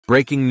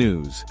Breaking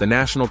news: the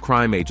National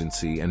Crime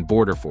Agency and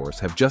Border Force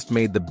have just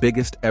made the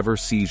biggest ever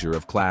seizure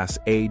of Class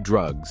A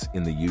drugs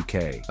in the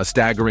UK. A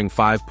staggering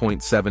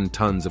 5.7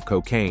 tons of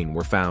cocaine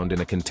were found in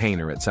a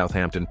container at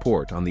Southampton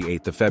Port on the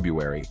 8th of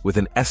February, with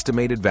an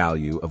estimated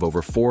value of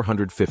over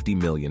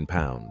 £450 million.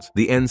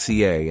 The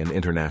NCA and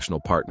international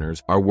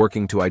partners are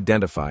working to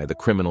identify the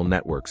criminal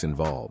networks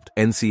involved.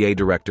 NCA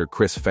Director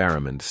Chris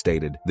Farrimond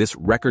stated, "This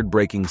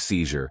record-breaking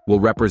seizure will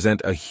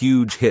represent a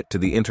huge hit to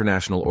the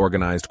international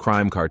organized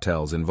crime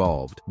cartels involved,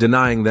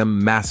 denying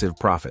them massive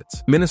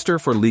profits." Minister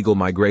for Legal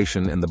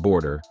Migration and the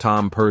Border,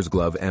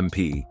 Pursglove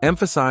MP,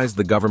 emphasized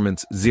the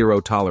government's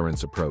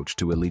zero-tolerance approach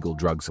to illegal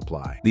drug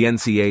supply. The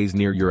NCA's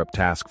Near Europe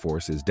Task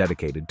Force is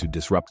dedicated to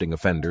disrupting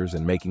offenders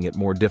and making it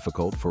more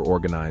difficult for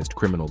organized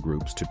criminal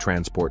groups to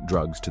transport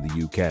drugs to the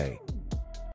UK.